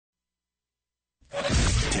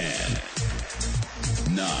10,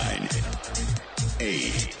 9,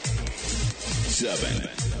 8, 7,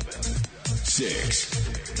 6,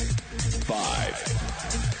 5,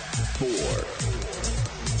 4,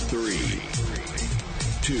 3,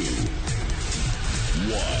 2,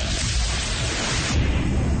 1.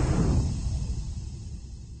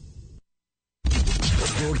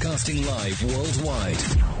 Broadcasting live worldwide.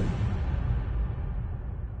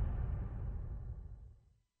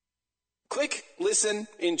 Click, listen,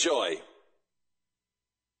 enjoy.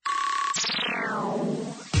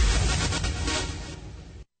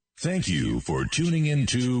 Thank you for tuning in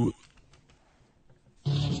to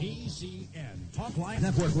TCN Talkline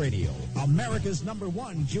Network Radio, America's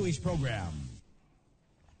 #1 Jewish program.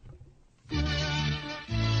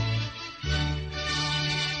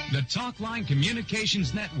 The Talkline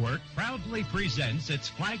Communications Network proudly presents its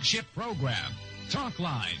flagship program,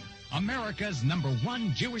 Talkline, America's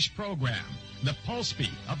 #1 Jewish program, the pulse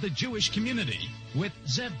beat of the Jewish community, with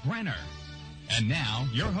Zev Brenner. And now,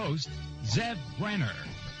 your host, Zev Brenner.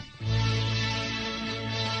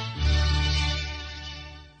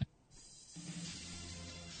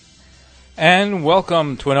 And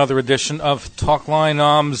welcome to another edition of Talkline.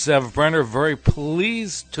 I'm Zev Brenner. Very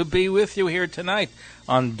pleased to be with you here tonight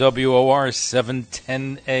on WOR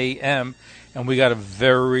 710 AM. And we got a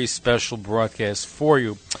very special broadcast for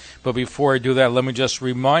you. But before I do that, let me just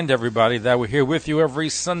remind everybody that we're here with you every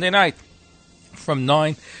Sunday night from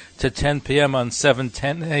 9 to 10 p.m. on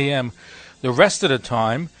 710 AM. The rest of the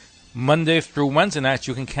time, Monday through Wednesday nights,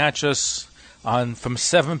 you can catch us on from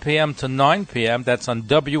 7 p.m. to 9 p.m. That's on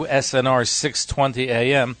WSNR 620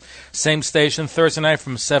 AM. Same station Thursday night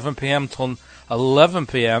from 7 p.m. till 11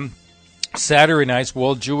 p.m. Saturday nights,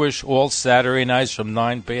 World Jewish, all Saturday nights from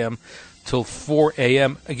 9 p.m. till 4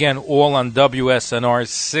 a.m. Again, all on WSNR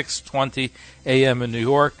 620 AM in New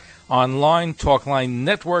York. Online,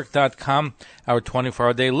 TalklineNetwork.com. Our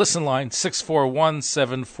 24-hour-day listen line,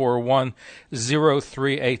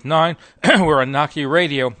 641-741-0389. We're on Naki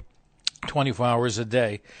Radio, 24 hours a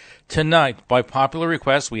day. Tonight, by popular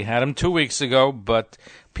request, we had him 2 weeks ago, but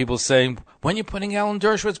people saying, when are you putting Alan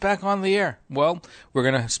Dershowitz back on the air? Well, we're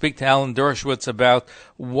going to speak to Alan Dershowitz about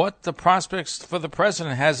what the prospects for the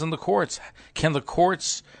president has in the courts. Can the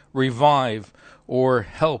courts revive or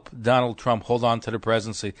help Donald Trump hold on to the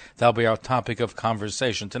presidency? That'll be our topic of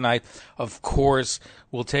conversation tonight. Of course,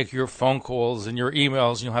 we'll take your phone calls and your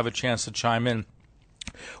emails, and you'll have a chance to chime in.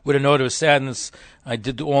 With a note of sadness, I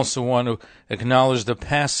did also want to acknowledge the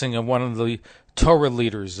passing of one of the Torah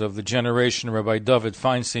leaders of the generation, Rabbi David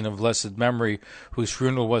Feinstein of blessed memory, whose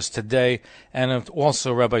funeral was today, and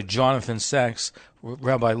also Rabbi Jonathan Sachs,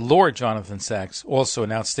 Rabbi Lord Jonathan Sachs, also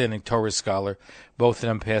an outstanding Torah scholar. Both of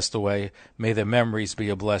them passed away. May their memories be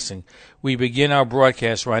a blessing. We begin our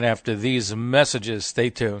broadcast right after these messages. Stay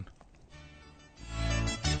tuned.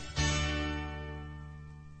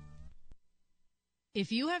 If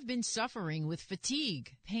you have been suffering with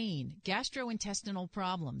fatigue, pain, gastrointestinal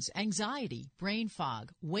problems, anxiety, brain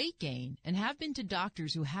fog, weight gain, and have been to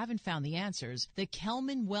doctors who haven't found the answers, the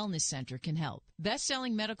Kelman Wellness Center can help.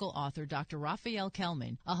 Best-selling medical author Dr. Raphael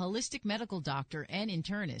Kelman, a holistic medical doctor and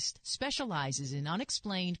internist, specializes in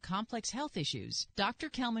unexplained complex health issues. Dr.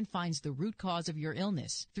 Kelman finds the root cause of your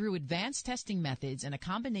illness. Through advanced testing methods and a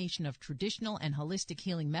combination of traditional and holistic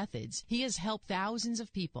healing methods, he has helped thousands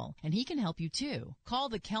of people, and he can help you too. Call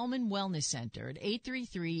the Kelman Wellness Center at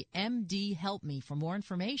 833-MD-HELP-ME for more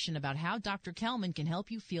information about how Dr. Kelman can help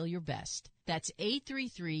you feel your best. That's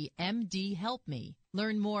 833-MD-HELP-ME.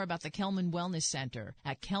 Learn more about the Kelman Wellness Center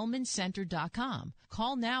at kelmancenter.com.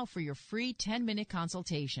 Call now for your free 10-minute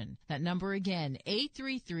consultation. That number again,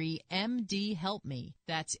 833-MD-HELP-ME.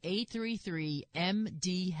 That's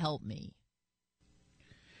 833-MD-HELP-ME.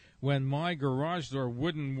 When my garage door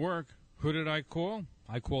wouldn't work, who did I call?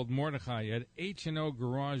 I called Mordechai at H&O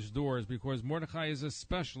Garage Doors because Mordechai is a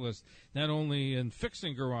specialist not only in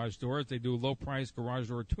fixing garage doors. They do low-price garage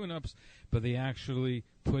door tune-ups, but they actually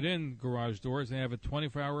put in garage doors. They have a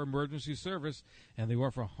 24-hour emergency service, and they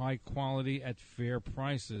offer high quality at fair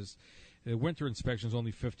prices. The winter inspection is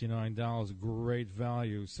only $59, great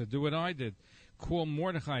value. So do what I did. Call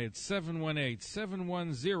Mordechai at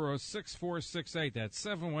 718-710-6468. That's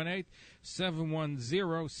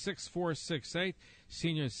 718-710-6468.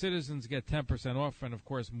 Senior citizens get 10% off, and, of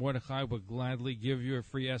course, Mordechai will gladly give you a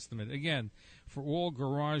free estimate. Again, for all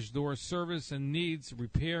garage door service and needs,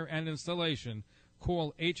 repair, and installation,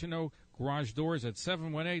 call H&O Garage Doors at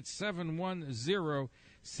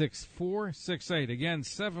 718-710-6468. Again,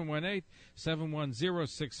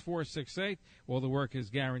 718-710-6468. All the work is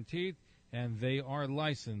guaranteed, and they are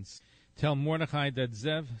licensed. Tell Mordechai that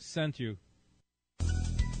Zev sent you.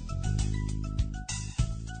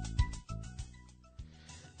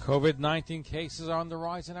 COVID-19 cases are on the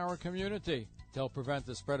rise in our community. To help prevent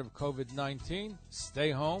the spread of COVID-19,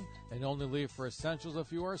 stay home and only leave for essentials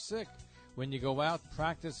if you are sick. When you go out,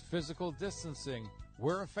 practice physical distancing.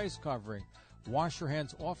 Wear a face covering. Wash your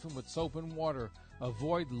hands often with soap and water.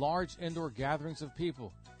 Avoid large indoor gatherings of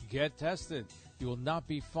people. Get tested. You will not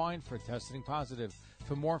be fined for testing positive.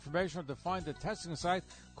 For more information or to find the testing site,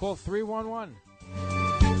 call 311.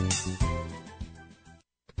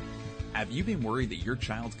 Have you been worried that your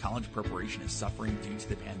child's college preparation is suffering due to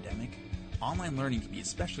the pandemic? Online learning can be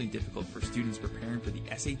especially difficult for students preparing for the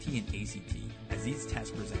SAT and ACT, as these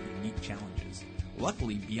tests present unique challenges.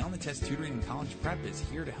 Luckily, Beyond the Test Tutoring and College Prep is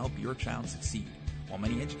here to help your child succeed. While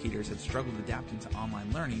many educators have struggled adapting to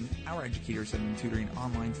online learning, our educators have been tutoring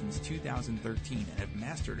online since 2013 and have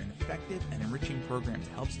mastered an effective and enriching program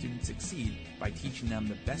to help students succeed by teaching them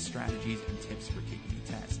the best strategies and tips for taking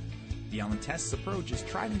the test. Beyond the Test's approach is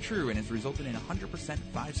tried and true and has resulted in 100%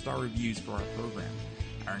 5-star reviews for our program.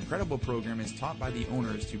 Our incredible program is taught by the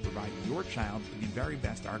owners to provide your child with the very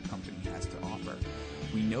best our company has to offer.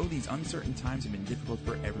 We know these uncertain times have been difficult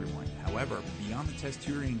for everyone. However, Beyond the Test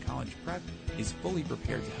Tutoring and College Prep is fully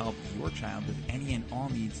prepared to help your child with any and all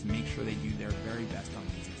needs to make sure they do their very best on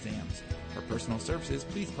these exams. For personal services,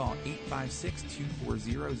 please call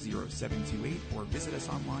 856-240-0728 or visit us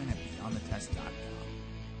online at beyondthetest.com.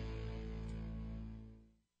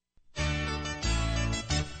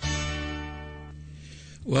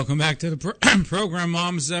 Welcome back to the program,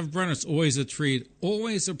 Mom. Zev Brenner. It's always a treat,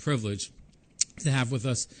 always a privilege to have with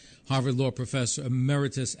us Harvard Law Professor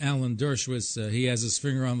Emeritus Alan Dershowitz. He has his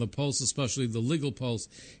finger on the pulse, especially the legal pulse.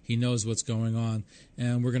 He knows what's going on.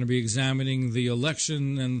 And we're going to be examining the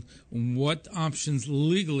election and what options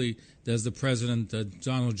legally does the President,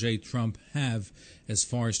 Donald J. Trump, have as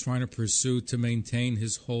far as trying to pursue to maintain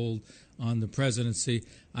his hold on the presidency.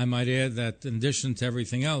 I might add that in addition to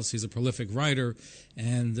everything else, he's a prolific writer,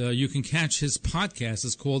 and you can catch his podcast.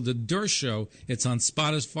 It's called The Dersh Show. It's on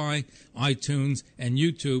Spotify, iTunes, and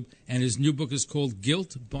YouTube, and his new book is called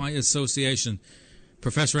Guilt by Association.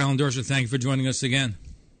 Professor Alan Dershowitz, thank you for joining us again.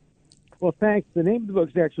 Well, thanks. The name of the book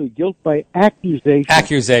is actually Guilt by Accusation.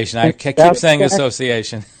 Accusation. I keep saying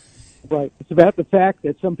association. Right. It's about the fact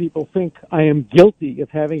that some people think I am guilty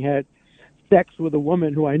of having had sex with a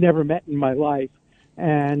woman who I never met in my life.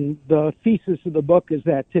 And the thesis of the book is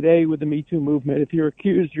that today with the Me Too movement, if you're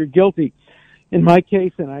accused, you're guilty. In my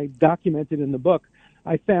case, and I documented in the book,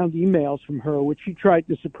 I found emails from her which she tried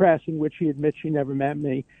to suppress, in which she admits she never met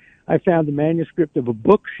me. I found the manuscript of a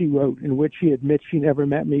book she wrote in which she admits she never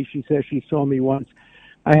met me. She says she saw me once.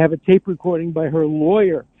 I have a tape recording by her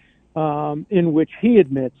lawyer in which he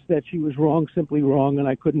admits that she was wrong, simply wrong, and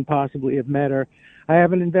I couldn't possibly have met her. I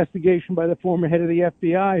have an investigation by the former head of the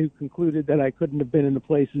FBI who concluded that I couldn't have been in the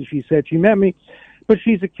places she said she met me. But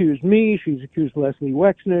she's accused me, she's accused Leslie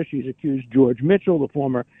Wexner, she's accused George Mitchell, the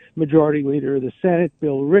former majority leader of the Senate,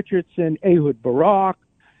 Bill Richardson, Ehud Barak,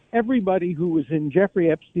 everybody who was in Jeffrey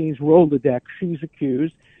Epstein's Rolodex, she's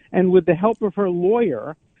accused. And with the help of her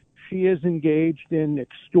lawyer, she is engaged in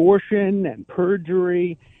extortion and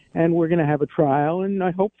perjury, and we're going to have a trial, and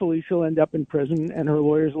hopefully she'll end up in prison and her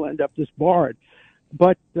lawyers will end up disbarred.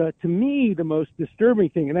 But to me, the most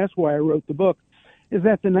disturbing thing, and that's why I wrote the book, is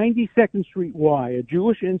that the 92nd Street Y, a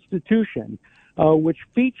Jewish institution which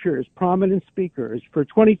features prominent speakers. For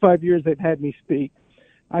 25 years they've had me speak.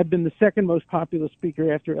 I've been the second most popular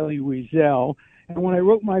speaker after Elie Wiesel. And when I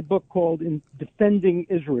wrote my book called In Defending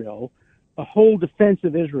Israel, a whole defense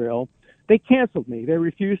of Israel, they canceled me. They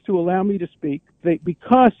refused to allow me to speak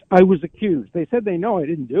because I was accused. They said they know I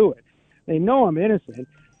didn't do it. They know I'm innocent.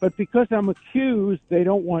 But because I'm accused, they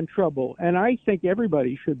don't want trouble. And I think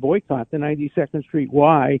everybody should boycott the 92nd Street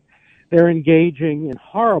Y. They're engaging in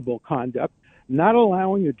horrible conduct, not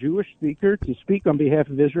allowing a Jewish speaker to speak on behalf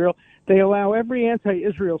of Israel. They allow every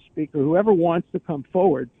anti-Israel speaker, whoever wants to come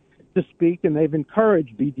forward, to speak, and they've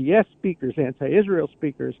encouraged BDS speakers, anti-Israel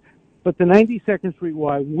speakers. But the 92nd Street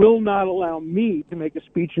Y will not allow me to make a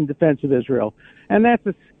speech in defense of Israel. And that's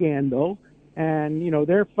a scandal. And, you know,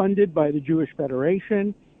 they're funded by the Jewish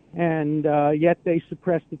Federation. And yet they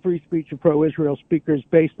suppress the free speech of pro-Israel speakers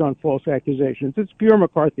based on false accusations. It's pure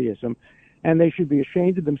McCarthyism, and they should be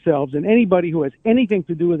ashamed of themselves, and anybody who has anything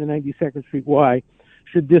to do with the 92nd Street Y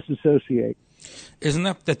should disassociate. Isn't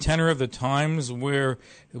that the tenor of the times where,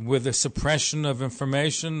 with the suppression of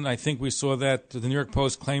information, I think we saw that the New York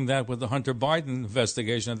Post claimed that with the Hunter Biden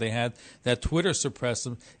investigation that they had, that Twitter suppressed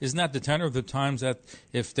them. Isn't that the tenor of the times that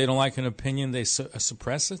if they don't like an opinion, they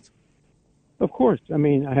suppress it? Of course. I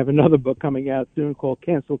mean, I have another book coming out soon called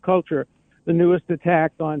Cancel Culture, the newest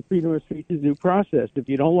attack on freedom of speech and due process. If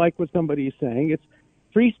you don't like what somebody is saying, it's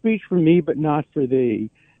free speech for me, but not for thee.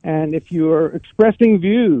 And if you're expressing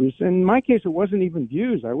views, in my case, it wasn't even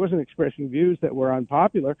views. I wasn't expressing views that were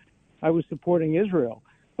unpopular. I was supporting Israel.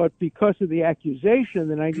 But because of the accusation,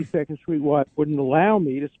 the 92nd Street Watch wouldn't allow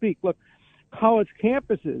me to speak. Look, college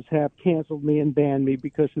campuses have canceled me and banned me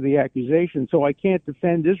because of the accusation, so I can't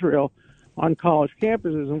defend Israel on college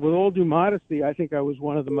campuses. And with all due modesty, I think I was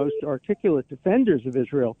one of the most articulate defenders of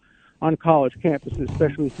Israel on college campuses,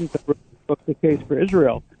 especially since I wrote the book, The Case for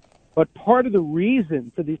Israel. But part of the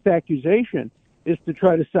reason for this accusation is to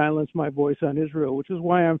try to silence my voice on Israel, which is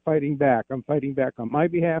why I'm fighting back. I'm fighting back on my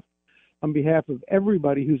behalf, on behalf of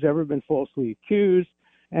everybody who's ever been falsely accused,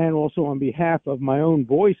 and also on behalf of my own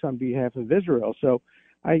voice on behalf of Israel. So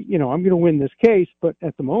I'm going to win this case, but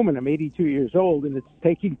at the moment I'm 82 years old, and it's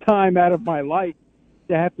taking time out of my life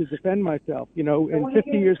to have to defend myself. In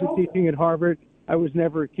 50 years of teaching at Harvard, I was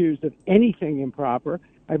never accused of anything improper.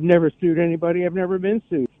 I've never sued anybody. I've never been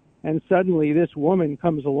sued. And suddenly this woman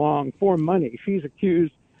comes along for money. She's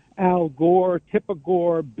accused Al Gore, Tipper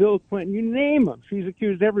Gore, Bill Clinton, you name them. She's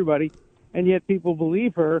accused everybody, and yet people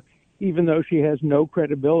believe her, even though she has no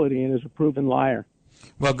credibility and is a proven liar.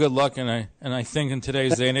 Well, good luck, and I think in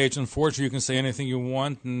today's day and age, unfortunately, you can say anything you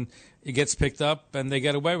want, and it gets picked up, and they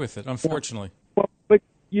get away with it, unfortunately. Well, but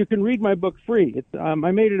you can read my book free. I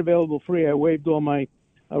made it available free. I waived all my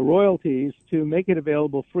royalties to make it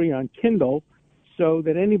available free on Kindle, so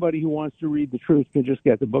that anybody who wants to read the truth can just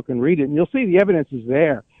get the book and read it. And you'll see the evidence is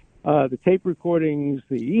there. The tape recordings,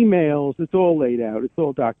 the emails, it's all laid out. It's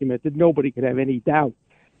all documented. Nobody could have any doubt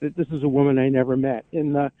that this is a woman I never met.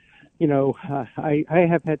 And, I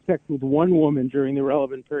have had sex with one woman during the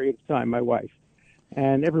relevant period of time, my wife.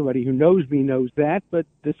 And everybody who knows me knows that, but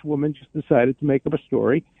this woman just decided to make up a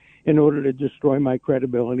story in order to destroy my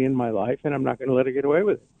credibility in my life, and I'm not going to let her get away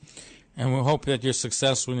with it. And we hope that you're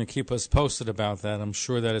successful and you keep us posted about that. I'm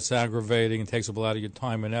sure that it's aggravating and takes up a lot of your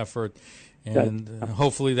time and effort, and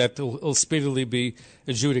hopefully that will speedily be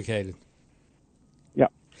adjudicated. Yeah.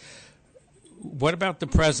 What about the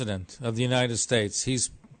President of the United States? He's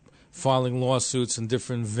filing lawsuits in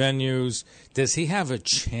different venues. Does he have a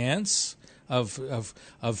chance of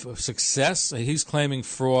success? He's claiming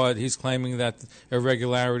fraud. He's claiming that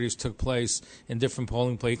irregularities took place in different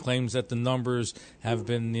polling places. He claims that the numbers have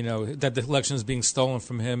been, that the election is being stolen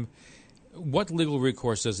from him. What legal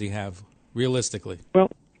recourse does he have, realistically? Well,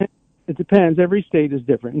 it depends. Every state is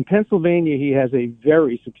different. In Pennsylvania, he has a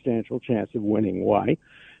very substantial chance of winning. Why?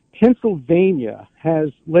 Pennsylvania has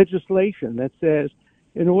legislation that says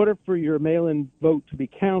in order for your mail-in vote to be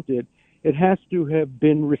counted, it has to have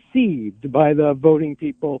been received by the voting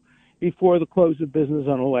people before the close of business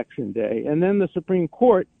on Election Day. And then the Supreme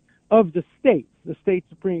Court of the state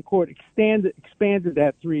Supreme Court, expanded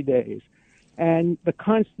that 3 days. And the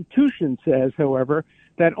Constitution says, however,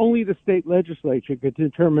 that only the state legislature could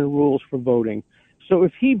determine rules for voting. So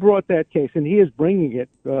if he brought that case, and he is bringing it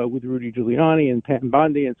with Rudy Giuliani and Pam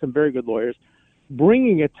Bondi and some very good lawyers,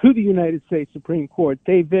 bringing it to the United States Supreme Court,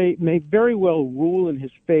 they may very well rule in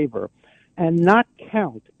his favor and not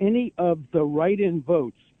count any of the write-in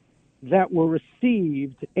votes that were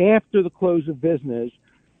received after the close of business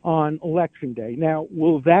on Election Day. Now,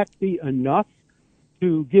 will that be enough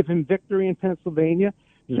to give him victory in Pennsylvania?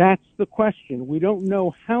 That's the question. We don't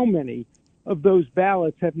know how many of those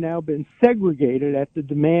ballots have now been segregated at the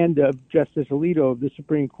demand of Justice Alito of the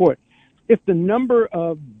Supreme Court. If the number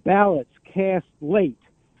of ballots cast late,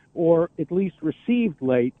 or at least received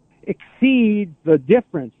late, exceeds the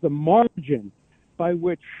difference, the margin by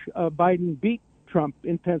which Biden beat Trump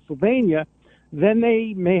in Pennsylvania, then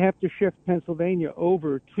they may have to shift Pennsylvania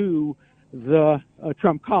over to the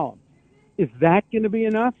Trump column. Is that going to be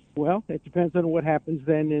enough? Well, it depends on what happens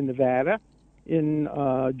then in Nevada, in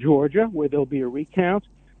Georgia, where there'll be a recount,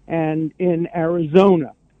 and in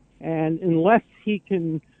Arizona. And unless he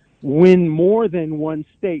can win more than one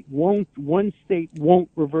state won't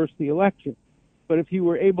reverse the election. But if he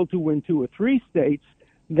were able to win 2 or 3 states,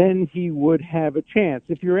 then he would have a chance.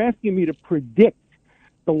 If you're asking me to predict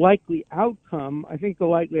the likely outcome, I think the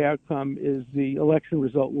likely outcome is the election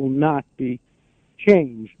result will not be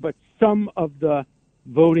changed. But some of the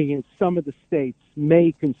voting in some of the states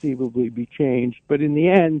may conceivably be changed. But in the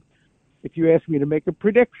end, if you ask me to make a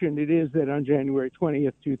prediction, it is that on January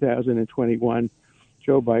 20th, 2021,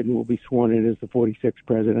 Joe Biden will be sworn in as the 46th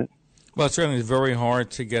president. Well, it's certainly very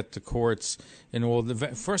hard to get the courts in all the...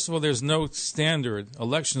 First of all, there's no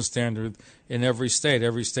election standard in every state.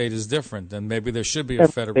 Every state is different, and maybe there should be a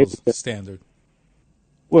federal standard.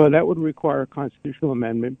 Well, that would require a constitutional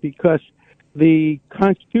amendment because the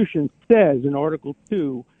Constitution says in Article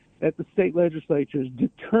 2 that the state legislatures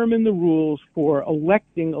determine the rules for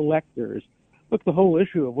electing electors. Look, the whole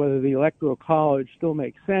issue of whether the Electoral College still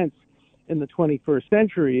makes sense in the 21st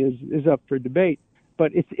century is up for debate,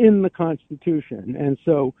 but it's in the Constitution, and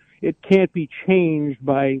so it can't be changed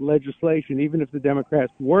by legislation. Even if the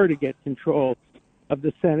Democrats were to get control of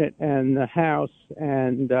the Senate and the House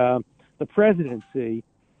and the presidency,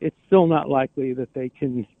 it's still not likely that they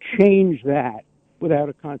can change that without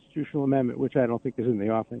a constitutional amendment, which I don't think is in the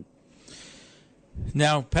offing.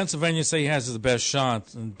 Now, Pennsylvania say he has the best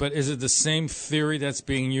shot, but is it the same theory that's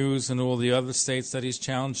being used in all the other states that he's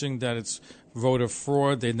challenging, that it's voter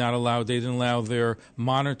fraud, they didn't allow their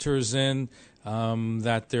monitors in,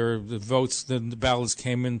 that the ballots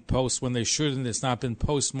came in post when they shouldn't, it's not been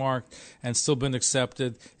postmarked and still been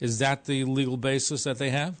accepted? Is that the legal basis that they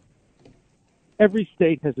have? Every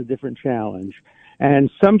state has a different challenge,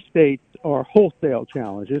 and some states are wholesale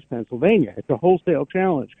challenges. Pennsylvania, it's a wholesale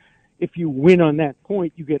challenge. If you win on that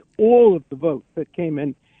point, you get all of the votes that came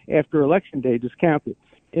in after Election Day discounted.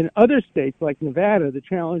 In other states like Nevada, the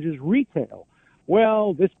challenge is retail.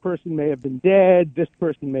 Well, this person may have been dead, this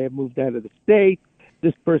person may have moved out of the state,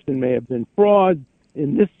 this person may have been fraud.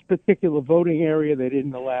 In this particular voting area, they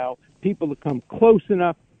didn't allow people to come close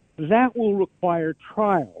enough. That will require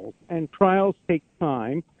trials, and trials take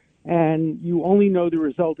time, and you only know the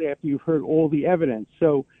result after you've heard all the evidence.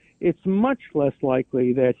 So it's much less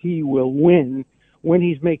likely that he will win when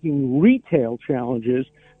he's making retail challenges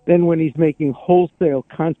than when he's making wholesale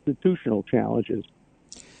constitutional challenges.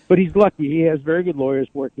 But he's lucky. He has very good lawyers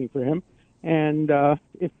working for him. And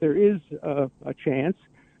if there is a chance,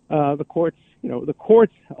 the courts,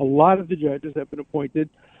 a lot of the judges have been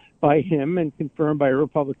appointed by him and confirmed by a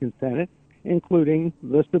Republican Senate, including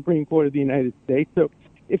the Supreme Court of the United States. So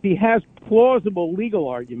if he has plausible legal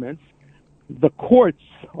arguments, the courts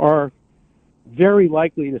are very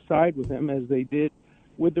likely to side with him, as they did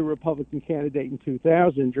with the Republican candidate in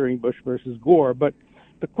 2000 during Bush versus Gore. But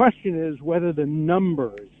the question is whether the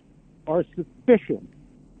numbers are sufficient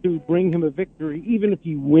to bring him a victory, even if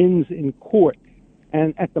he wins in court.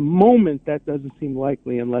 And at the moment, that doesn't seem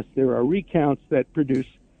likely unless there are recounts that produce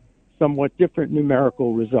somewhat different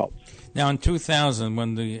numerical results. Now, in 2000,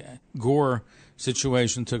 when the Gore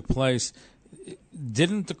situation took place,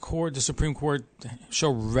 didn't the Supreme Court show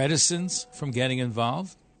reticence from getting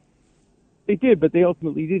involved? They did, but they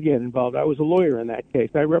ultimately did get involved. I was a lawyer in that case.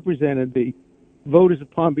 I represented the voters of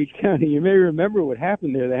Palm Beach County. You may remember what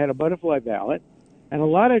happened there. They had a butterfly ballot, and a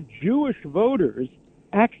lot of Jewish voters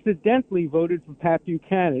accidentally voted for Pat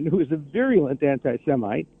Buchanan, who is a virulent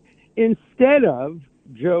anti-Semite, instead of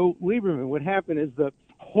Joe Lieberman. What happened is the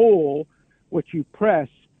hole which you press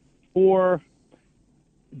for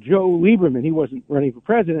Joe Lieberman, he wasn't running for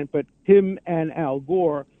president, but him and Al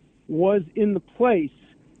Gore, was in the place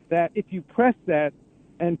that if you press that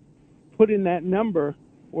and put in that number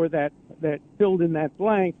or that filled in that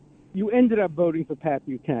blank, you ended up voting for Pat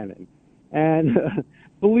Buchanan. And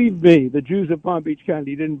believe me, the Jews of Palm Beach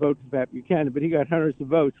County didn't vote for Pat Buchanan, but he got hundreds of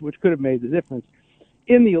votes, which could have made the difference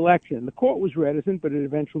in the election. The court was reticent, but it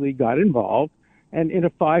eventually got involved, and in a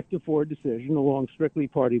 5-4 decision along strictly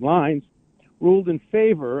party lines, ruled in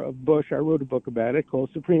favor of Bush. I wrote a book about it called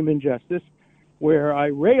Supreme Injustice, where I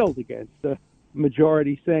railed against the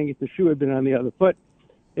majority, saying if the shoe had been on the other foot,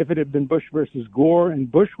 if it had been Bush versus Gore and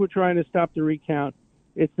Bush were trying to stop the recount,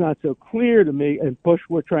 it's not so clear to me, and Bush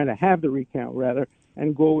were trying to have the recount, rather,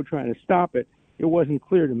 and Gore were trying to stop it, it wasn't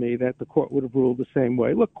clear to me that the court would have ruled the same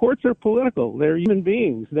way. Look, courts are political. They're human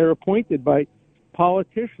beings. They're appointed by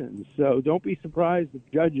politicians. So don't be surprised if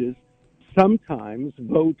judges sometimes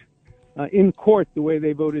vote in court the way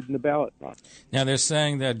they voted in the ballot box. Now, they're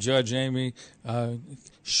saying that Judge Amy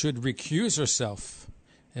should recuse herself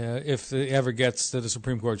if it ever gets to the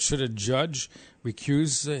Supreme Court. Should a judge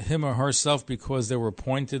recuse him or herself because they were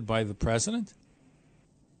appointed by the president?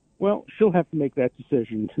 Well, she'll have to make that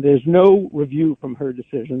decision. There's no review from her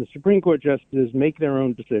decision. The Supreme Court justices make their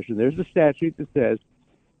own decision. There's a statute that says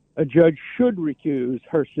a judge should recuse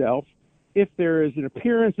herself if there is an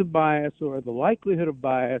appearance of bias or the likelihood of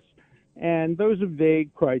bias, and those are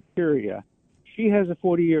vague criteria. She has a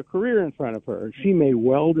 40-year career in front of her. She may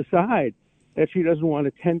well decide that she doesn't want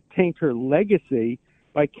to taint her legacy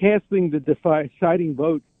by casting the deciding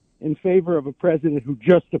vote in favor of a president who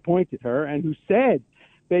just appointed her and who said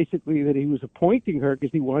basically that he was appointing her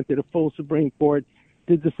because he wanted a full Supreme Court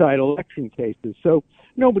to decide election cases. So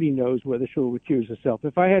nobody knows whether she'll recuse herself.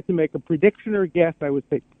 If I had to make a prediction or a guess, I would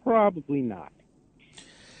say probably not.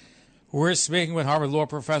 We're speaking with Harvard Law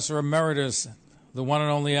Professor Emeritus, the one and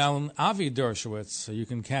only Avi Dershowitz. So you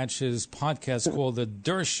can catch his podcast called The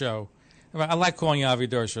Dersh Show I like calling you Avi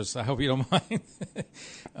Dershowitz. I hope you don't mind.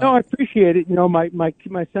 No, I appreciate it. You know, my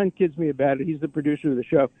son kids me about it. He's the producer of the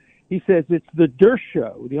show. He says it's the Dersh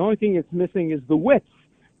show. The only thing it's missing is the wits.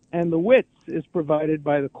 And the wits is provided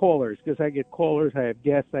by the callers, because I get callers. I have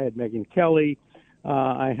guests. I had Megyn Kelly.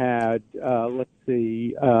 I had,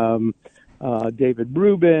 David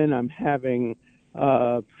Rubin. I'm having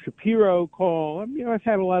Shapiro call. You know, I've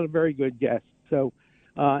had a lot of very good guests. So,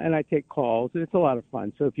 and I take calls, and it's a lot of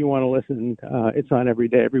fun. So if you want to listen, it's on every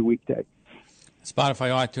day, every weekday. Spotify,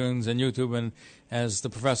 iTunes, and YouTube. And as the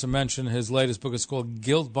professor mentioned, his latest book is called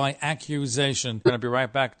Guilt by Accusation. We're going to be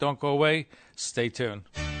right back. Don't go away. Stay tuned.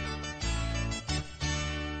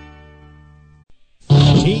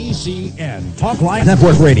 TCN, Talk Line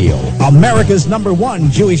Network Radio, America's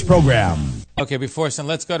 #1 Jewish program. Okay, before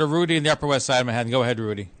let's go to Rudy in the Upper West Side of Manhattan. Go ahead,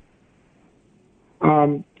 Rudy.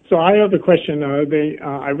 So I have a question.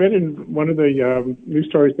 I read in one of the news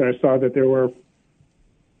stories that I saw that there were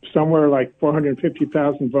somewhere like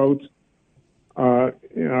 450,000 votes that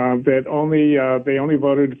they only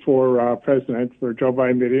voted for president, for Joe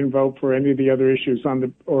Biden. They didn't vote for any of the other issues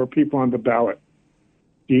or people on the ballot.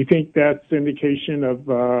 Do you think that's indication of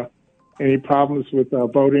any problems with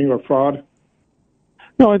voting or fraud?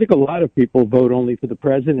 No, I think a lot of people vote only for the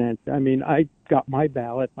president. I mean, I got my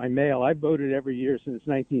ballot by mail. I voted every year since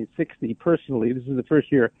 1960 personally. This is the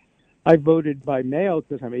first year I voted by mail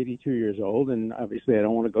because I'm 82 years old, and obviously I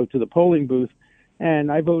don't want to go to the polling booth.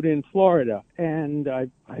 And I vote in Florida. And I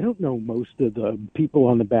don't know most of the people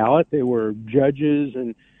on the ballot. They were judges,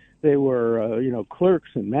 and they were, clerks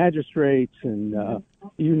and magistrates, and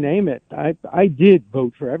you name it. I did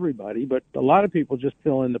vote for everybody, but a lot of people just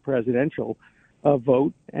fill in the presidential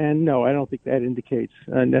vote. And no, I don't think that indicates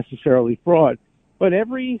necessarily fraud. But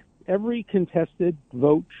every contested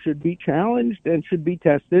vote should be challenged and should be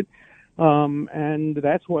tested. And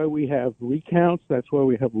that's why we have recounts. That's why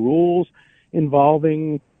we have rules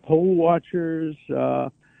involving poll watchers.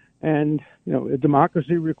 And, a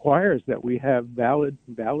democracy requires that we have valid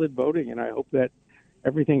voting. And I hope that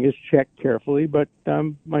everything is checked carefully. But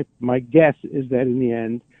my guess is that in the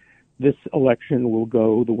end, this election will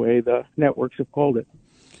go the way the networks have called it.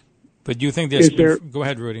 But do you think go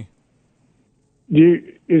ahead, Rudy.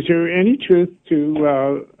 Is there any truth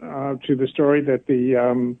to the story that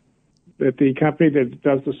the company that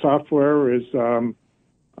does the software is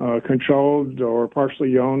controlled or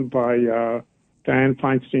partially owned by Dianne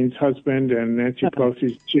Feinstein's husband and Nancy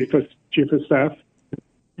Pelosi's chief of staff?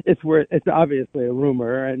 It's obviously a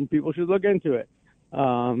rumor, and people should look into it.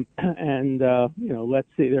 Let's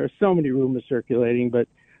see. There are so many rumors circulating, but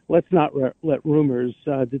let's not let rumors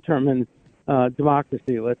determine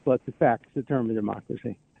democracy. Let's let the facts determine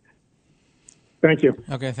democracy. Thank you.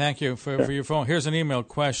 Okay, thank you for your phone. Here's an email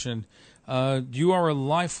question. You are a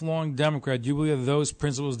lifelong Democrat. Do you believe that those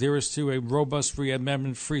principles dearest to a robust free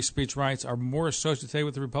amendment, free speech rights are more associated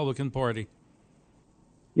with the Republican Party?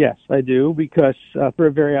 Yes, I do, because for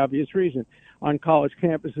a very obvious reason. On college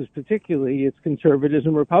campuses particularly, it's conservatives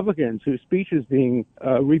and Republicans whose speech is being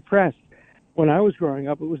repressed. When I was growing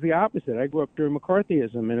up, it was the opposite. I grew up during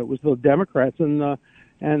McCarthyism, and it was the Democrats and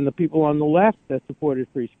the people on the left that supported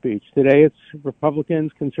free speech. Today, it's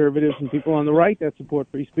Republicans, conservatives, and people on the right that support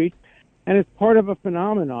free speech. And it's part of a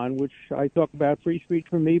phenomenon, which I talk about free speech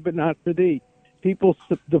for me, but not for thee. People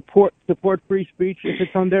support free speech if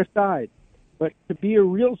it's on their side. But to be a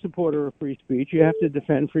real supporter of free speech, you have to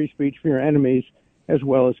defend free speech for your enemies as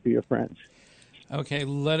well as for your friends. Okay,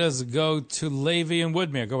 let us go to Levi and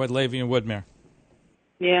Woodmere. Go ahead, Levi and Woodmere.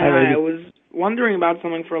 Yeah, I was wondering about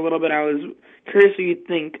something for a little bit. I was curious what you'd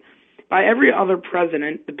think. By every other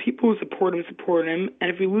president, the people who support him,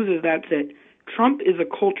 and if he loses, that's it. Trump is a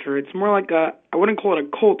culture. It's more like I wouldn't call it a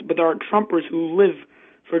cult, but there are Trumpers who live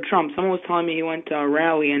for Trump. Someone was telling me he went to a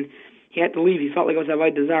rally and he had to leave. He felt like it was a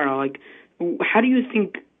Avodah Zarah. Like, how do you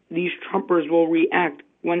think these Trumpers will react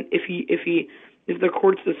if the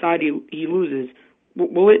courts decide he loses?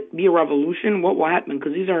 Will it be a revolution? What will happen?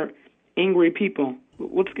 Because these are angry people.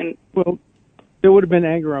 Well, there would have been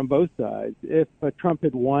anger on both sides. If Trump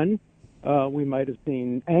had won, we might have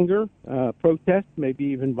seen anger, protests, maybe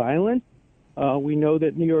even violence. We know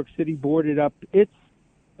that New York City boarded up its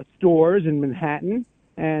stores in Manhattan,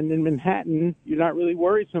 and in Manhattan, you're not really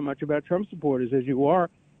worried so much about Trump supporters as you are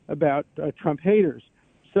about Trump haters.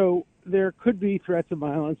 So there could be threats of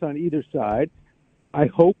violence on either side. I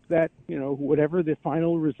hope that, whatever the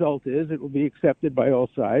final result is, it will be accepted by all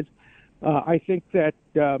sides. I think that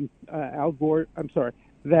that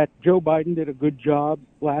Joe Biden did a good job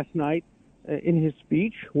last night in his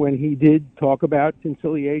speech when he did talk about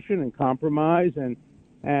conciliation and compromise and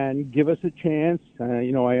and give us a chance.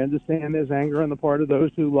 I understand there's anger on the part of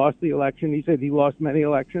those who lost the election. He said he lost many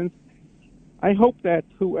elections. I hope that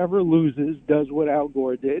whoever loses does what Al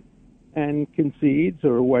Gore did and concedes,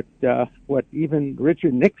 or what even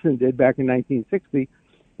Richard Nixon did back in 1960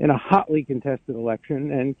 in a hotly contested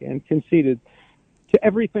election, and conceded to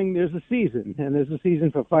everything. There's a season, and there's a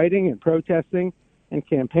season for fighting and protesting and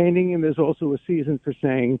campaigning, and there's also a season for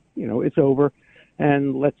saying, it's over,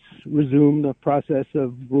 and let's resume the process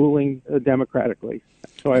of ruling democratically.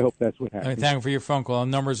 So I hope that's what happens. Thank you for your phone call. Our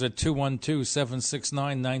number's at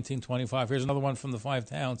 212-769-1925. Here's another one from the Five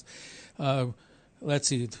Towns. Let's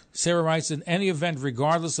see. Sarah writes, in any event,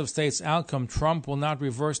 regardless of state's outcome, Trump will not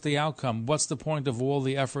reverse the outcome. What's the point of all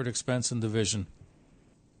the effort, expense, and division?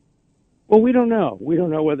 Well, we don't know. We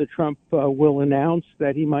don't know whether Trump will announce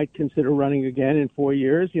that he might consider running again in 4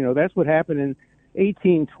 years. That's what happened in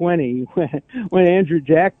 1820 when Andrew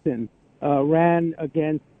Jackson ran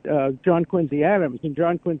against John Quincy Adams, and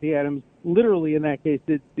John Quincy Adams literally in that case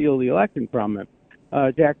did steal the election from him.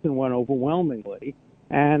 Jackson won overwhelmingly,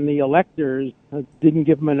 and the electors didn't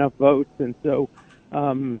give him enough votes, and so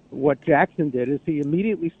what Jackson did is he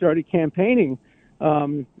immediately started campaigning,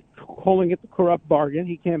 calling it the corrupt bargain.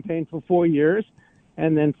 He campaigned for 4 years,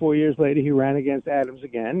 and then 4 years later he ran against Adams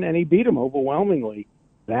again, and he beat him overwhelmingly.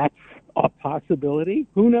 That's a possibility.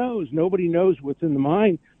 Who knows? Nobody knows what's in the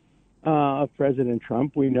mind of President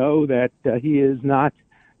Trump. We know that he is not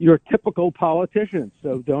your typical politician,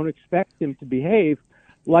 so don't expect him to behave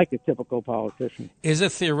like a typical politician. Is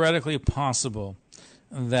it theoretically possible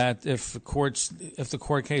that if the court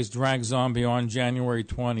case drags on beyond January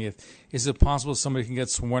 20th, is it possible somebody can get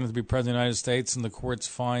sworn in to be president of the United States and the courts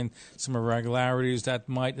find some irregularities that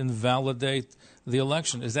might invalidate the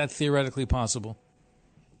election? Is that theoretically possible?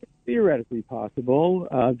 Theoretically possible.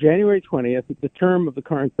 January 20th, the term of the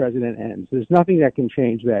current president ends. There's nothing that can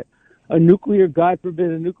change that. God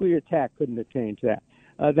forbid, a nuclear attack couldn't have changed that.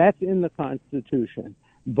 That's in the Constitution.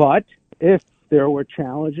 But if there were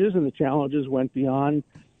challenges and the challenges went beyond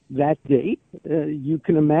that date, you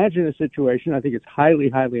can imagine a situation, I think it's highly,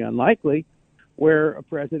 highly unlikely, where a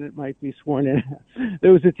president might be sworn in.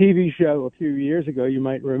 There was a TV show a few years ago, you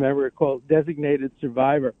might remember it, called Designated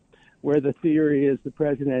Survivor, where the theory is the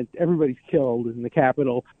president, everybody's killed in the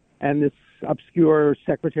Capitol, and this obscure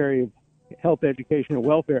Secretary of Health, Education, and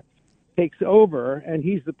Welfare takes over, and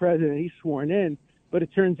he's the president, he's sworn in, but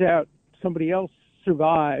it turns out somebody else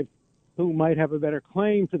survived who might have a better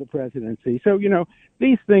claim to the presidency. So,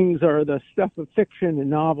 these things are the stuff of fiction and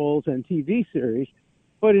novels and TV series,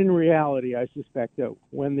 but in reality, I suspect that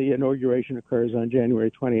when the inauguration occurs on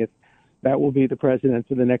January 20th, that will be the president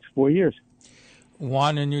for the next 4 years.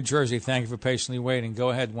 Juan in New Jersey, thank you for patiently waiting.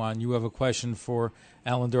 Go ahead, Juan. You have a question for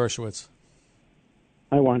Alan Dershowitz.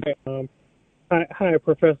 Hi, Juan. Hi,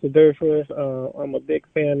 Professor Dershowitz. I'm a big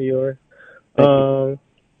fan of yours.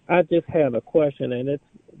 I just had a question, and it's,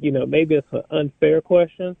 maybe it's an unfair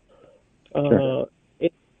question. Sure.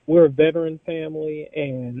 We're a veteran family,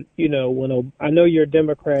 and, I know you're a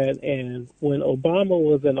Democrat, and when Obama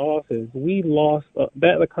was in office, we lost,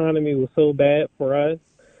 that economy was so bad for us.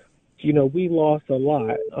 We lost a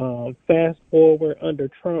lot. Fast forward, under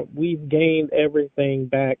Trump, we've gained everything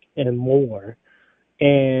back and more.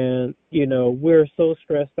 And, we're so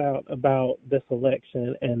stressed out about this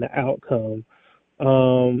election and the outcome.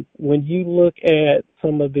 When you look at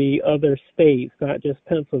some of the other states, not just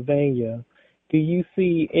Pennsylvania, do you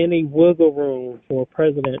see any wiggle room for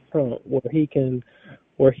President Trump where he can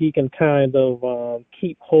kind of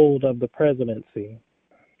keep hold of the presidency?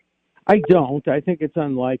 I don't. I think it's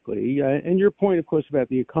unlikely. And your point, of course, about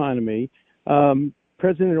the economy,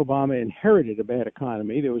 President Obama inherited a bad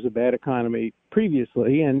economy. There was a bad economy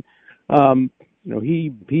previously, and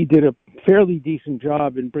he did a fairly decent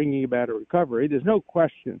job in bringing about a recovery. There's no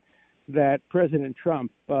question that President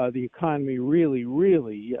Trump, the economy really,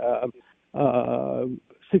 really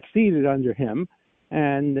succeeded under him.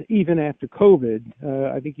 And even after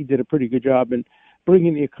COVID, I think he did a pretty good job in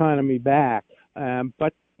bringing the economy back.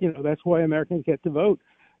 But that's why Americans get to vote.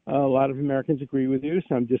 A lot of Americans agree with you.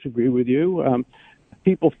 Some disagree with you.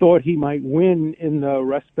 People thought he might win in the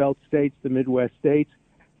Rust Belt states, the Midwest states,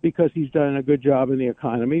 because he's done a good job in the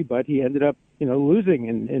economy, but he ended up, losing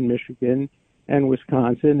in Michigan and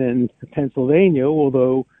Wisconsin and Pennsylvania,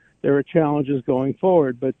 although there are challenges going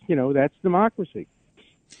forward. But, that's democracy.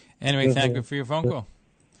 Anyway, thank you for your phone call.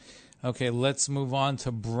 Okay, let's move on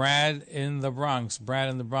to Brad in the Bronx. Brad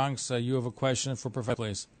in the Bronx, you have a question for Professor,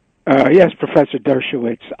 please. Yes, Professor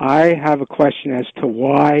Dershowitz. I have a question as to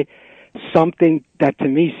why something that to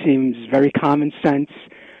me seems very common sense,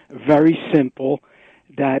 very simple,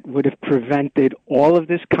 that would have prevented all of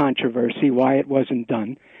this controversy, why it wasn't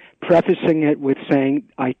done, prefacing it with saying,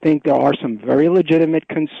 I think there are some very legitimate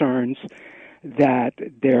concerns that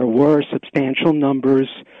there were substantial numbers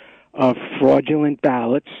of fraudulent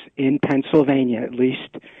ballots in Pennsylvania, at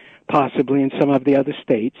least, possibly in some of the other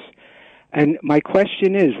states. And my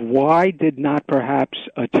question is, why did not perhaps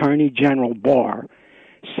Attorney General Barr,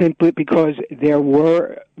 simply because there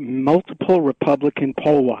were multiple Republican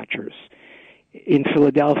poll watchers in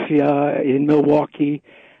Philadelphia, in Milwaukee,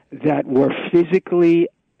 that were physically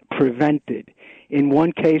prevented. In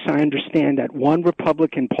one case, I understand that one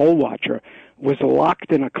Republican poll watcher was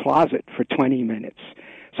locked in a closet for 20 minutes.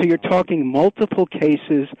 So you're talking multiple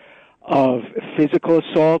cases of physical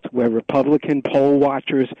assault where Republican poll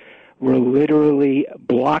watchers were literally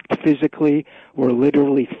blocked physically, were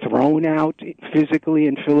literally thrown out physically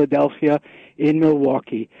in Philadelphia, in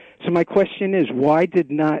Milwaukee. So my question is, why did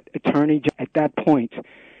not Attorney at that point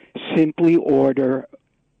simply order,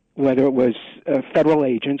 whether it was federal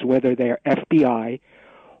agents, whether they're FBI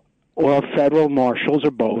or federal marshals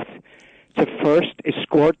or both, to first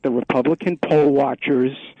escort the Republican poll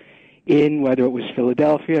watchers in, whether it was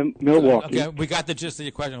Philadelphia, Milwaukee? Okay, we got the gist of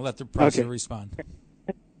your question. Let the president respond.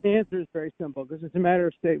 The answer is very simple, because it's a matter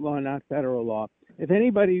of state law, not federal law. If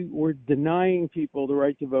anybody were denying people the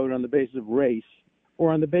right to vote on the basis of race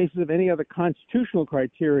or on the basis of any other constitutional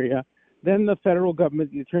criteria, then the federal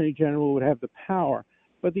government, the Attorney General, would have the power.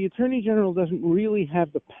 But the Attorney General doesn't really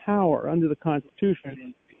have the power under the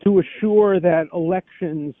Constitution to assure that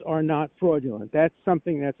elections are not fraudulent. That's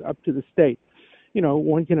something that's up to the state. You know,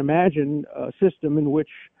 one can imagine a system in which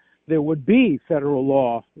there would be federal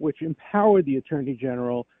law which empowered the Attorney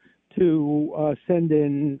General to send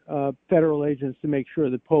in federal agents to make sure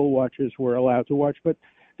that poll watchers were allowed to watch. But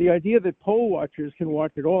the idea that poll watchers can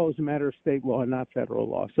watch at all is a matter of state law and not federal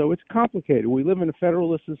law. So it's complicated. We live in a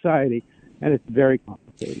federalist society, and it's very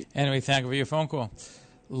complicated. Anyway, thank you for your phone call.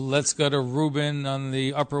 Let's go to Ruben on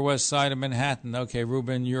the Upper West Side of Manhattan. Okay,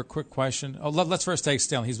 Ruben, your quick question. Oh, let's first take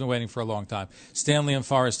Stanley. He's been waiting for a long time. Stanley in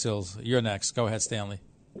Forest Hills, you're next. Go ahead, Stanley.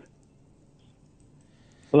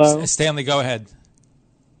 Hello? Stanley, go ahead.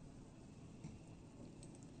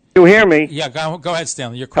 You hear me? Yeah, go ahead,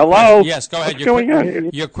 Stanley. Your quick Hello? Question. Yes, go ahead. What's going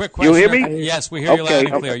on? Your quick question. You hear me? Yes, we hear you loud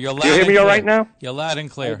and clear. You're loud you hear me all right now? You're loud and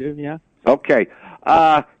clear. I do, yeah. Okay.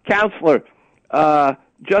 Counselor,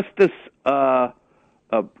 Justice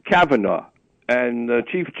Kavanaugh and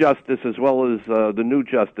Chief Justice, as well as the new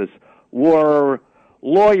justice, were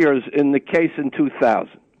lawyers in the case in 2000.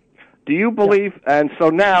 Do you believe, and so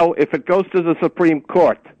now, if it goes to the Supreme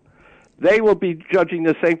Court, they will be judging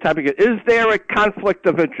the same type of case. Is there a conflict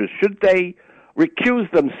of interest? Should they recuse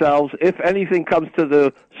themselves if anything comes to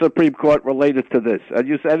the Supreme Court related to this? And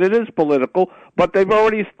you said it is political, but they've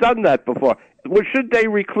already done that before. Well, should they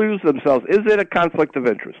recuse themselves? Is it a conflict of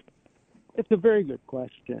interest? It's a very good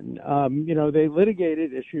question. You know, they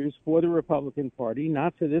litigated issues for the Republican Party,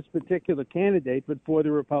 not for this particular candidate, but for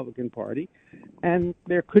the Republican Party. And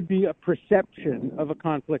there could be a perception of a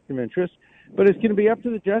conflict of interest, but it's going to be up to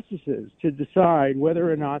the justices to decide whether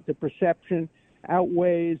or not the perception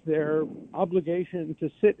outweighs their obligation to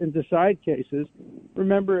sit and decide cases.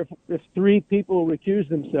 Remember, if 3 people recuse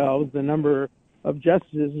themselves, the number of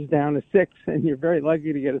justices is down to 6, and you're very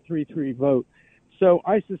likely to get a 3-3 vote. So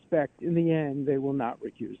I suspect, in the end, they will not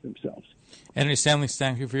recuse themselves. Henry Stanley,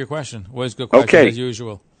 thank you for your question. Always good question, as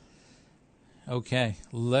usual. Okay,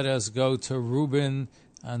 let us go to Ruben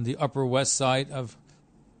on the Upper West Side of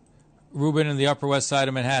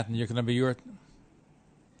Manhattan. You're going to be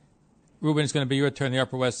Ruben, it's going to be your turn, the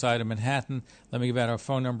Upper West Side of Manhattan. Let me give out our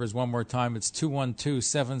phone numbers one more time. It's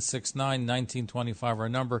 212-769-1925, our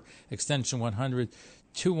number, extension 100.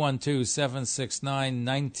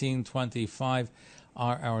 212-769-1925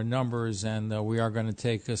 are our numbers, and we are going to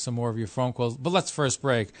take some more of your phone calls. But let's first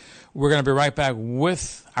break. We're going to be right back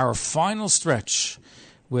with our final stretch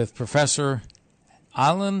with Professor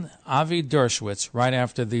Alan Avi Dershowitz right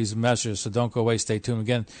after these messages, so don't go away. Stay tuned.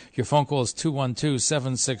 Again, your phone call is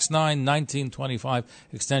 212-769-1925,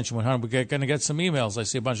 extension 100. We're going to get some emails. I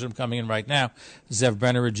see a bunch of them coming in right now.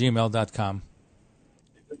 ZevBrenner@gmail.com.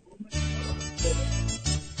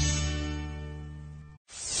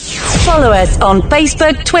 Follow us on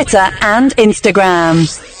Facebook, Twitter, and Instagram.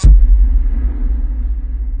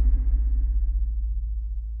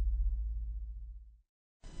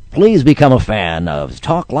 Please become a fan of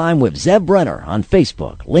Talkline with Zev Brenner on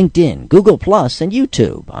Facebook, LinkedIn, Google+, and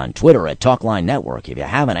YouTube. On Twitter at Talkline Network. If you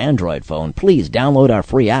have an Android phone, please download our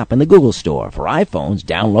free app in the Google Store. For iPhones,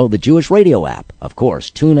 download the Jewish Radio app. Of course,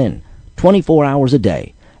 tune in 24 hours a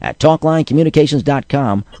day at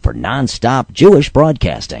TalklineCommunications.com for nonstop Jewish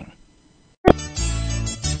broadcasting.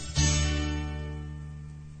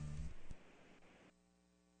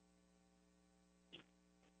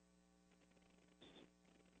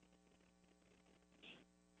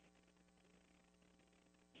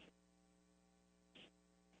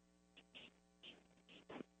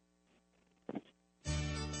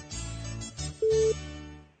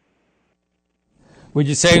 Would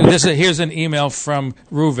you say here's an email from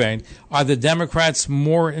Ruvain? Are the Democrats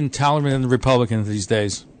more intolerant than the Republicans these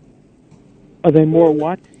days? Are they more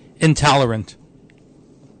what? Intolerant.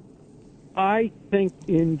 I think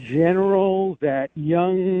in general that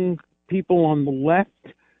young people on the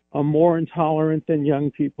left are more intolerant than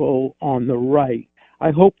young people on the right.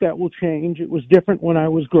 I hope that will change. It was different when I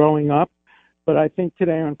was growing up, but I think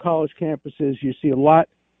today on college campuses you see a lot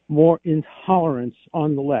more intolerance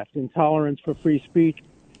on the left, intolerance for free speech,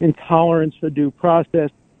 intolerance for due process,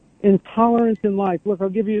 intolerance in life. Look, I'll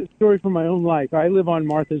give you a story from my own life. I live on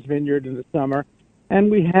Martha's Vineyard in the summer,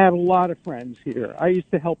 and we have a lot of friends here. I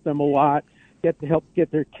used to help them a lot, get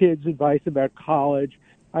their kids advice about college.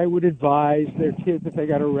 I would advise their kids if they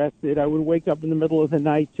got arrested. I would wake up in the middle of the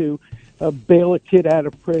night to bail a kid out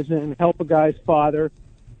of prison, help a guy's father.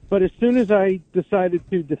 But as soon as I decided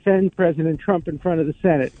to defend President Trump in front of the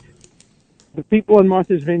Senate, the people in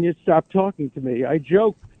Martha's Vineyard stopped talking to me. I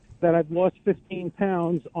joke that I've lost 15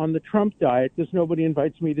 pounds on the Trump diet because nobody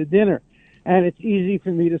invites me to dinner. And it's easy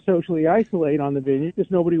for me to socially isolate on the Vineyard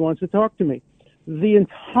because nobody wants to talk to me. The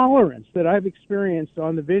intolerance that I've experienced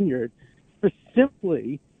on the Vineyard for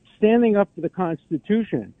simply standing up for the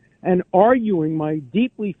Constitution and arguing my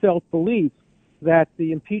deeply felt belief that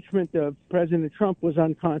the impeachment of President Trump was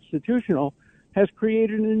unconstitutional has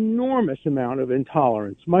created an enormous amount of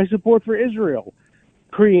intolerance. My support for Israel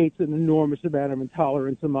creates an enormous amount of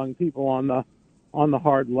intolerance among people on the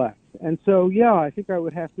hard left. And so, yeah, I think I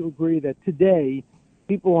would have to agree that today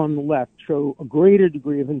people on the left show a greater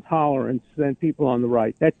degree of intolerance than people on the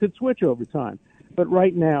right. That could switch over time. But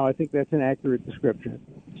right now, I think that's an accurate description.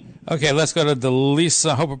 Okay, let's go to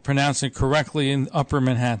Delisa. I hope I'm pronouncing it correctly in Upper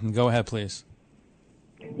Manhattan. Go ahead, please.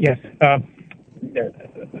 Yes.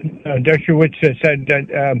 Dershowitz said that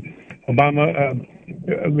Obama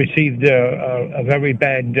received a very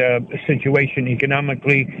bad situation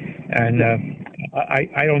economically, and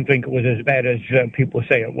I don't think it was as bad as people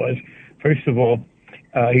say it was. First of all,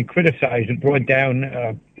 he criticized and brought down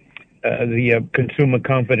the consumer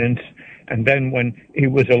confidence, and then when he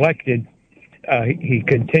was elected, he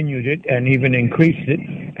continued it and even increased it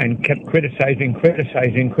and kept criticizing.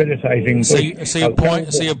 So your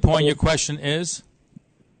point, your question is?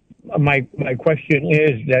 My question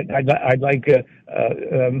is that I'd like a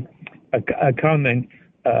comment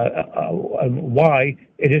why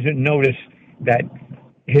it isn't noticed that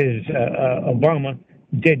his Obama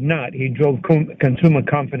did not. He drove consumer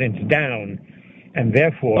confidence down, and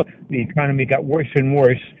therefore the economy got worse and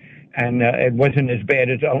worse. And it wasn't as bad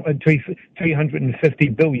as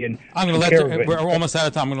 $350 billion. I'm going to let. We're almost out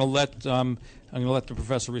of time. I'm going to let the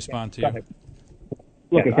professor respond to you.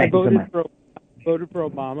 Look, I voted for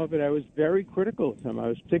Obama, but I was very critical of him. I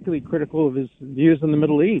was particularly critical of his views on the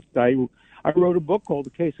Middle East. I wrote a book called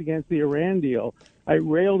The Case Against the Iran Deal. I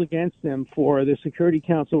railed against him for the Security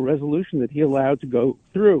Council resolution that he allowed to go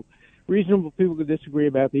through. Reasonable people could disagree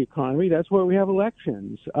about the economy. That's why we have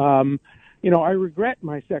elections. I regret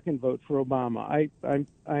my second vote for Obama.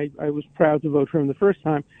 I was proud to vote for him the first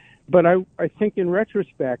time, but I think in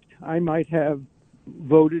retrospect, I might have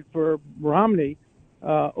voted for Romney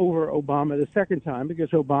over Obama the second time because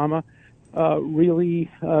Obama really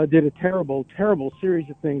did a terrible, terrible series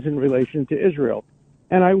of things in relation to Israel.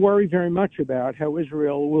 And I worry very much about how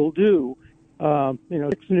Israel will do.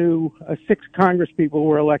 Six Congress people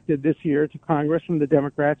were elected this year to Congress from the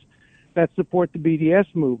Democrats that support the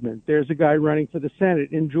BDS movement. There's a guy running for the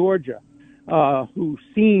Senate in Georgia who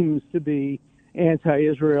seems to be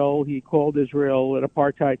anti-Israel. He called Israel an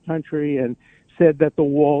apartheid country and said that the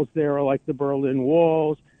walls there are like the Berlin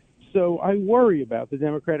Walls. So I worry about the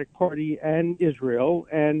Democratic Party and Israel.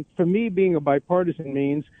 And for me, being a bipartisan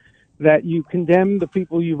means that you condemn the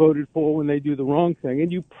people you voted for when they do the wrong thing,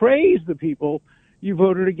 and you praise the people you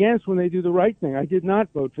voted against when they do the right thing. I did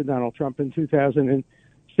not vote for Donald Trump in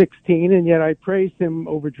 2016, and yet I praised him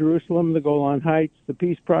over Jerusalem, the Golan Heights, the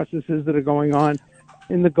peace processes that are going on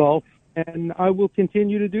in the Gulf, and I will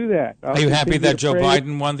continue to do that. Are you happy that Joe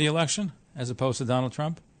Biden won the election as opposed to Donald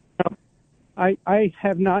Trump? I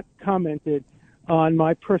have not commented on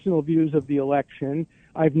my personal views of the election.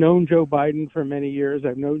 I've known Joe Biden for many years.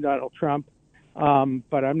 I've known Donald Trump,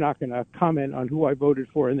 but I'm not going to comment on who I voted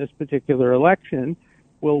for in this particular election.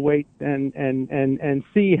 we'll wait and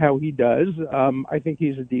see how he does. I think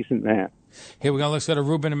he's a decent man. Here we go. Let's go to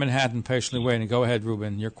Ruben in Manhattan, patiently waiting. Go ahead,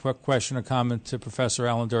 Ruben. Your quick question or comment to Professor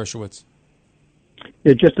Alan Dershowitz.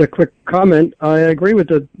 Yeah, just a quick comment. I agree with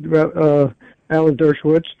the Alan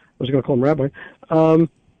Dershowitz. I was going to call him Rabbi.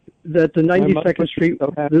 That the 92nd Street,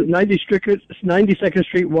 the 92nd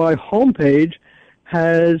Street Y homepage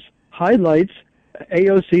highlights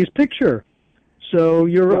AOC's picture. So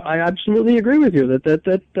I absolutely agree with you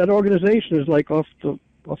that organization is like off the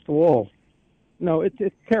wall. No,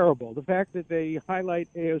 it's terrible. The fact that they highlight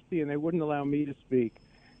AOC and they wouldn't allow me to speak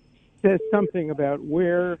says something about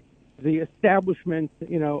where the establishment,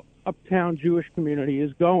 uptown Jewish community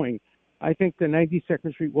is going. I think the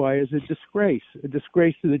 92nd Street Y is a disgrace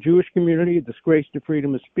to the Jewish community, a disgrace to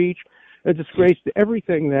freedom of speech, a disgrace to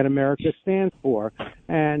everything that America stands for.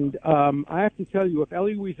 And I have to tell you, if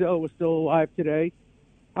Elie Wiesel was still alive today,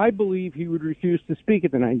 I believe he would refuse to speak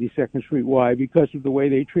at the 92nd Street Y because of the way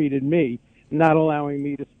they treated me, not allowing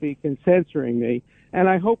me to speak and censoring me. And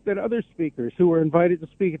I hope that other speakers who are invited to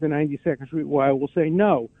speak at the 92nd Street Y will say,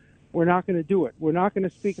 no, we're not going to do it. We're not going to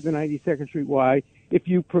speak at the 92nd Street Y if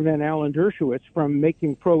you prevent Alan Dershowitz from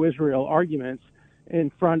making pro-Israel arguments in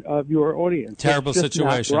front of your audience. Terrible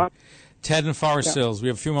situation. Ted in Forest Hills, we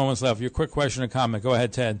have a few moments left. Your quick question or comment. Go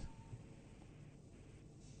ahead, Ted.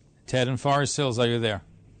 Ted in Forest Hills, are you there?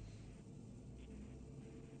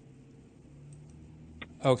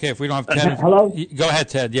 Okay, if we don't have Ted. Hello? Go ahead,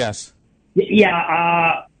 Ted, yes.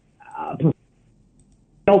 Yeah,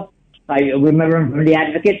 I remember him from The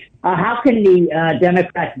Advocate. How can the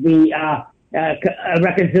Democrats be a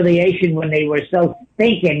reconciliation when they were so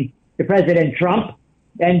stinking to President Trump?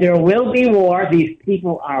 And there will be war. These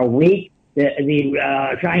people are weak,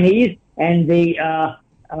 the Chinese, and the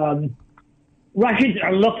Russians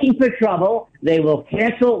are looking for trouble. They will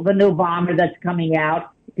cancel the new bomber that's coming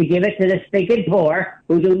out to give it to the stinking poor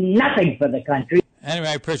who do nothing for the country. Anyway,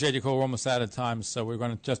 I appreciate your call. We're almost out of time, so we're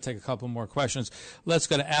going to just take a couple more questions. Let's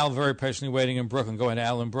go to Al, very patiently waiting in Brooklyn. Go ahead,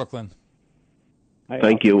 Al in Brooklyn.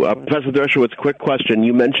 Thank you. Professor Dershowitz, quick question.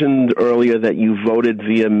 You mentioned earlier that you voted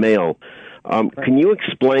via mail. Can you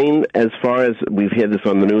explain, as far as we've had this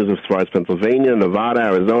on the news, as far as Pennsylvania, Nevada,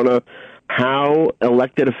 Arizona, how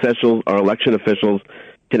elected officials or election officials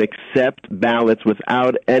can accept ballots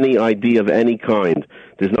without any ID of any kind?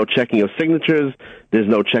 There's no checking of signatures. There's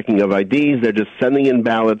no checking of IDs. They're just sending in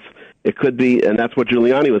ballots. It could be, and that's what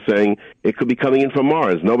Giuliani was saying, it could be coming in from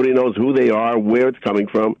Mars. Nobody knows who they are, where it's coming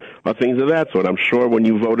from, or things of that sort. I'm sure when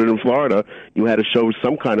you voted in Florida, you had to show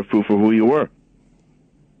some kind of proof of who you were.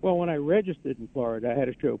 Well, when I registered in Florida, I had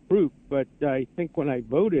to show proof, but I think when I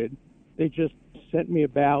voted, they just sent me a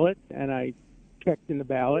ballot, and I checked in the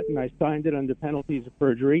ballot, and I signed it under penalties of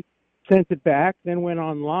perjury, sent it back, then went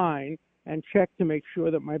online and checked to make sure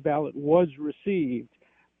that my ballot was received.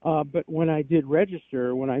 But when I did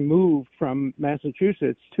register, when I moved from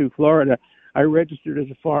Massachusetts to Florida, I registered as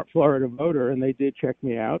a Florida voter, and they did check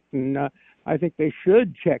me out. And I think they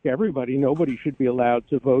should check everybody. Nobody should be allowed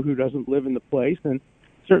to vote who doesn't live in the place, and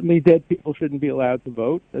certainly dead people shouldn't be allowed to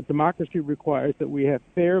vote. Democracy requires that we have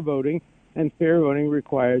fair voting, and fair voting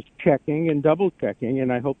requires checking and double-checking,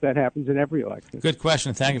 and I hope that happens in every election. Good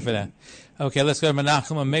question. Thank you for that. Okay, let's go to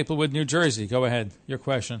Menachem in Maplewood, New Jersey. Go ahead. Your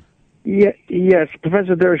question. Yes,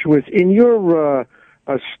 Professor Dershowitz, in your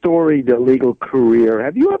storied legal career,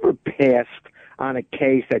 have you ever passed on a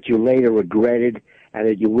case that you later regretted and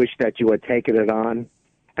that you wish that you had taken it on,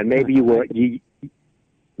 and maybe you were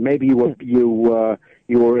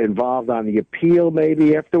involved on the appeal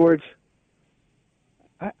maybe afterwards?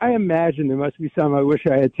 I imagine there must be some I wish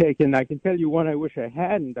I had taken. I can tell you one I wish I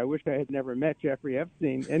hadn't. I wish I had never met Jeffrey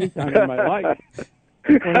Epstein any time in my life.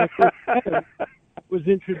 When I first met him, I was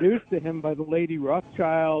introduced to him by the Lady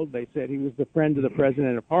Rothschild. They said he was the friend of the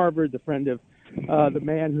president of Harvard, the friend of the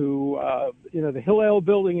man who, the Hillel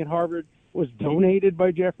building at Harvard was donated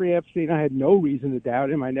by Jeffrey Epstein. I had no reason to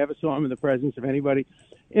doubt him. I never saw him in the presence of anybody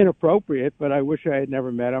inappropriate, but I wish I had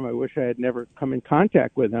never met him. I wish I had never come in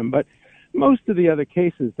contact with him. But most of the other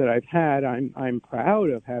cases that I've had, I'm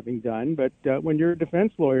proud of having done. But when you're a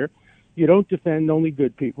defense lawyer, you don't defend only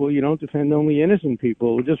good people. You don't defend only innocent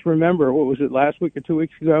people. Just remember, what was it, last week or 2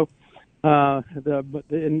 weeks ago?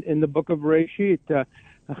 In the book of Bereshit,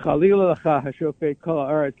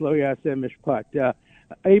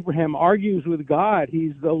 Abraham argues with God.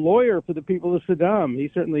 He's the lawyer for the people of Saddam. He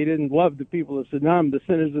certainly didn't love the people of Saddam, the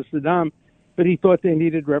sinners of Saddam, but he thought they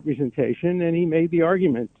needed representation, and he made the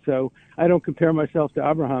argument. So I don't compare myself to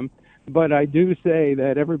Abraham, but I do say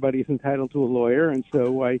that everybody's entitled to a lawyer, and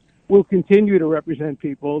so I will continue to represent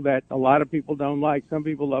people that a lot of people don't like. Some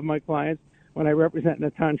people love my clients, When I represent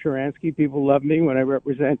Natan Sharansky, people love me. When I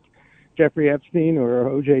represent Jeffrey Epstein or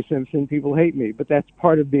O.J. Simpson, people hate me. But that's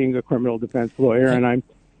part of being a criminal defense lawyer, and I'm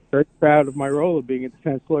very proud of my role of being a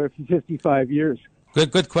defense lawyer for 55 years.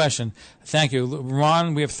 Good question. Thank you.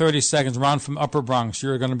 Ron, we have 30 seconds. Ron from Upper Bronx,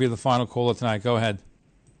 you're going to be the final caller tonight. Go ahead.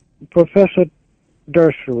 Professor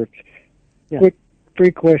Dershowitz, quick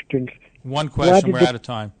 3 questions. One question, we're out of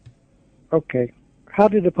time. Okay. How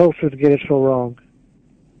did the pollsters get it so wrong?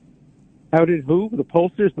 How did who? The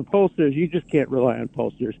pollsters? The pollsters, you just can't rely on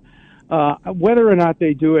pollsters. Whether or not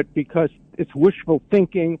they do it because it's wishful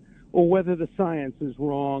thinking, or whether the science is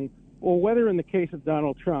wrong, or whether in the case of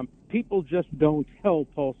Donald Trump, people just don't tell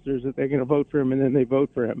pollsters that they're going to vote for him and then they vote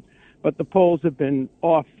for him. But the polls have been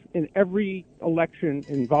off in every election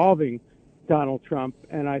involving Donald Trump,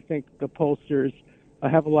 and I think the pollsters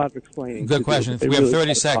have a lot of explaining. Good question. We have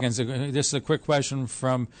 30 seconds. This is a quick question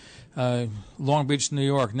from Long Beach, New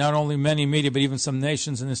York. Not only many media, but even some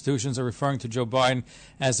nations and institutions are referring to Joe Biden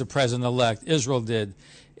as the president-elect. Israel did.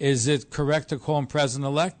 Is it correct to call him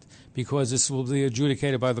president-elect? Because this will be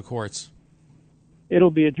adjudicated by the courts. It'll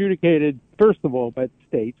be adjudicated, first of all, by the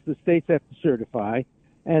states. The states have to certify.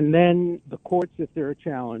 And then the courts, if there are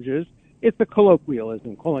challenges. It's a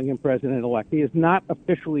colloquialism, calling him president-elect. He is not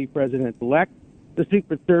officially president-elect. The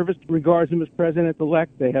Secret Service regards him as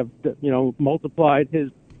president-elect. They have, multiplied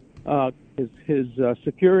his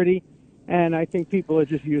security. And I think people are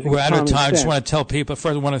just using. We're out of time. I just sense. want to tell people.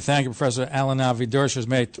 First, I want to thank you, Professor Alan Avi Dershowitz.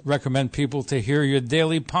 May I recommend people to hear your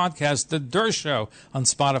daily podcast, The Dersh Show, on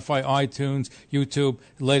Spotify, iTunes, YouTube.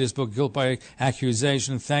 The latest book, Guilt by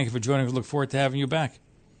Accusation. Thank you for joining us. Look forward to having you back.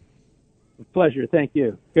 Pleasure. Thank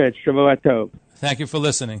you. Good. Shavua Tov. Thank you for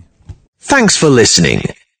listening. Thanks for listening.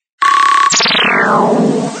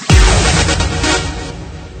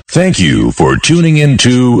 Thank you for tuning in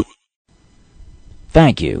to.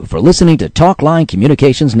 Thank you for listening to Talkline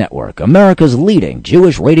Communications Network, America's leading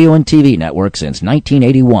Jewish radio and TV network since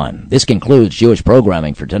 1981. This concludes Jewish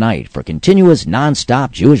programming for tonight. For continuous,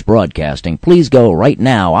 non-stop Jewish broadcasting, please go right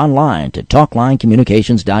now online to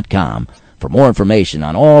TalklineCommunications.com. For more information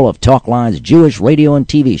on all of Talkline's Jewish radio and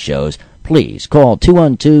TV shows, please call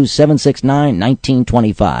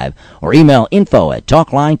 212-769-1925 or email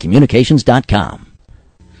info@TalklineCommunications.com.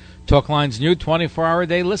 Talkline's new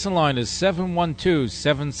 24-hour-a-day listen line is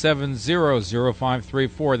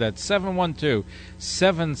 712-770-0534. That's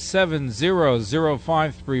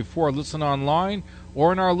 712-770-0534. Listen online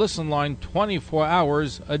or in our listen line 24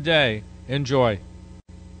 hours a day. Enjoy.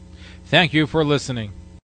 Thank you for listening.